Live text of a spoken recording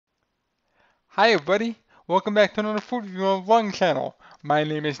Hi everybody, welcome back to another food review on Vlog channel. My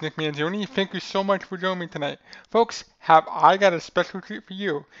name is Nick Manzione. Thank you so much for joining me tonight. Folks, have I got a special treat for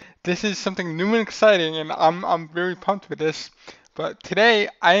you. This is something new and exciting and I'm very pumped with this. But today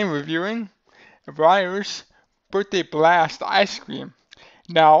I am reviewing Breyers Birthday Blast ice cream.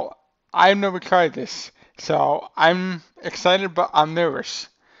 Now, I've never tried this, so I'm excited but I'm nervous.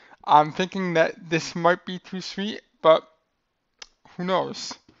 I'm thinking that this might be too sweet, but who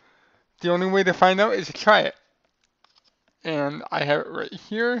knows? The only way to find out is to try it. And I have it right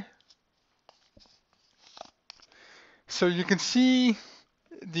here. So you can see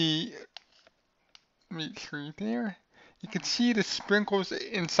the, make sure there. You can see the sprinkles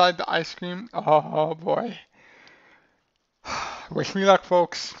inside the ice cream. Oh boy. Wish me luck,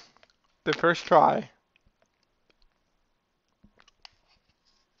 folks. The first try.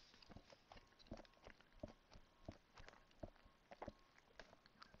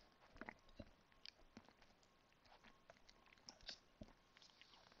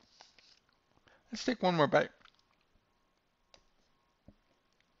 Let's take one more bite.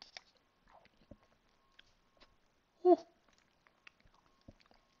 Whew.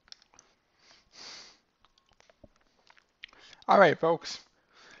 All right, folks.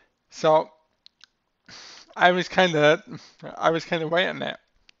 So I was kind of right on that.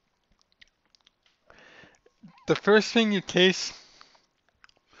 The first thing you taste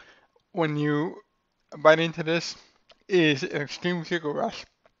when you bite into this is an extreme sugar rush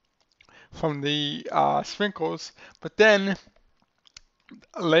from the sprinkles, but then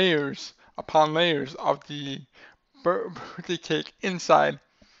layers upon layers of the birthday cake inside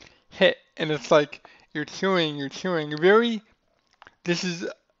hit, and it's like you're chewing. This is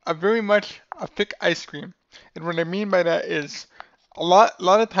a very much a thick ice cream, and what I mean by that is a lot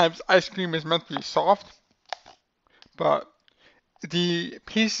of times ice cream is meant to be soft, but the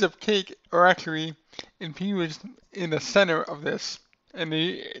pieces of cake are actually infused in the center of this, and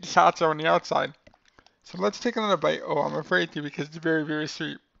the shots are on the outside. So let's take another bite. Oh, I'm afraid to because it's very, very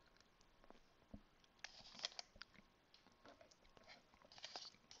sweet.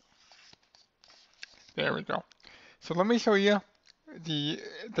 There we go. So let me show you the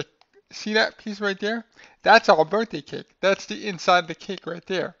see that piece right there? That's all birthday cake. That's the inside of the cake right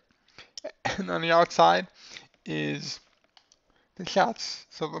there. And on the outside is the shots.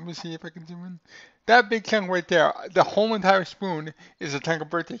 So let me see if I can zoom in. That big chunk right there, the whole entire spoon is a chunk of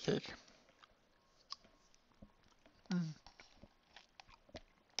birthday cake. Mm,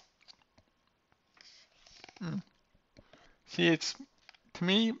 mm. See, it's to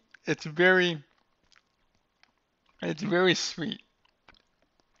me, it's very sweet.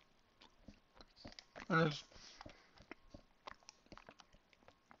 And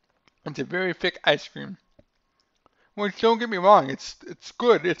it's a very thick ice cream. Which don't get me wrong, it's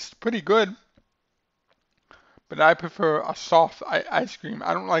good. It's pretty good, but I prefer a soft ice cream.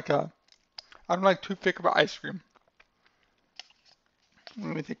 I don't like too thick of an ice cream. I'm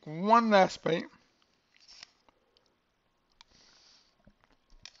gonna take one last bite.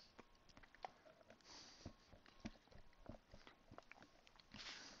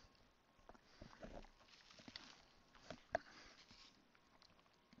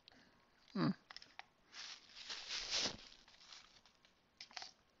 Mm.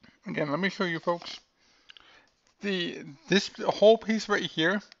 Again, let me show you folks. This whole piece right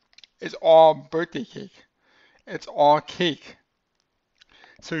here is all birthday cake. It's all cake.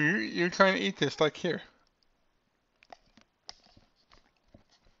 So you're trying to eat this like here.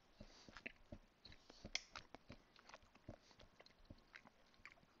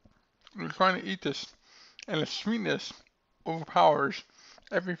 You're trying to eat this, and the sweetness overpowers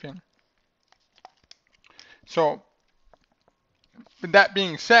everything. So, with that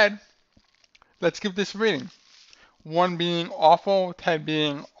being said, let's give this a rating. 1 being awful, 10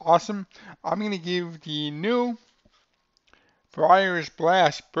 being awesome. I'm gonna give the new Breyers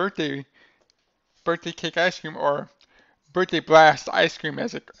Blast birthday cake ice cream, or birthday blast ice cream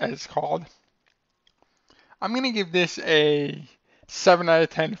as it's called. I'm gonna give this a 7 out of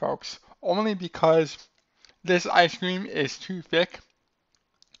 10, folks. Only because this ice cream is too thick,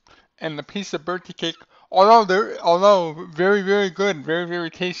 and the piece of birthday cake, although very very good, very very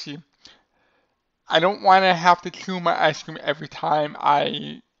tasty, I don't want to have to chew my ice cream every time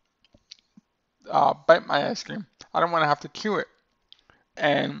I bite my ice cream. I don't want to have to chew it.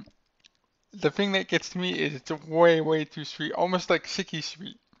 And the thing that gets to me is it's way way too sweet, almost like sicky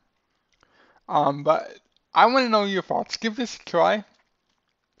sweet. But I want to know your thoughts. Give this a try.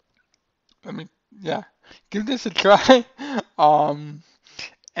 Let me, yeah, give this a try. Um,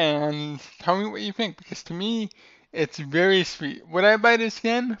 and tell me what you think because to me, it's very sweet. Would I buy this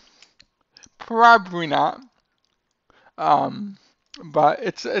again? Probably not. Um, but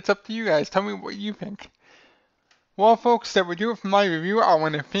it's up to you guys. Tell me what you think. Well, folks, that would do it for my review. I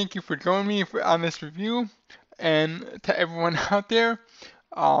want to thank you for joining me on this review, and to everyone out there,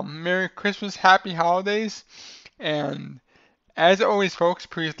 Merry Christmas, Happy Holidays, and as always, folks,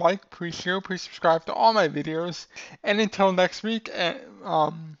 please like, please share, please subscribe to all my videos. And until next week,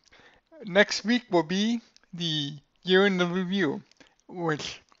 next week will be the year in the review,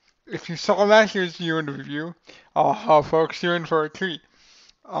 which, if you saw last year's year in the review, folks, you're in for a treat.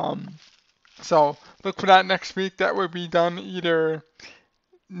 Um, so look for that next week. That will be done either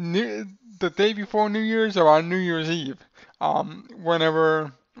the day before New Year's or on New Year's Eve,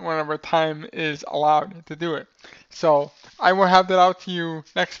 whenever time is allowed to do it. So I will have that out to you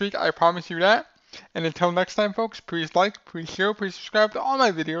next week. I promise you that. And until next time, folks, please like, please share, please subscribe to all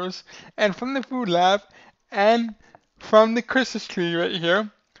my videos. And from the Food Lab and from the Christmas tree right here,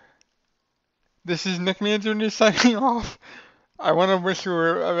 this is Nick Manzione signing off. I want to wish you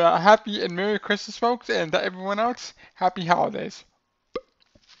a happy and Merry Christmas, folks, and to everyone else, happy holidays.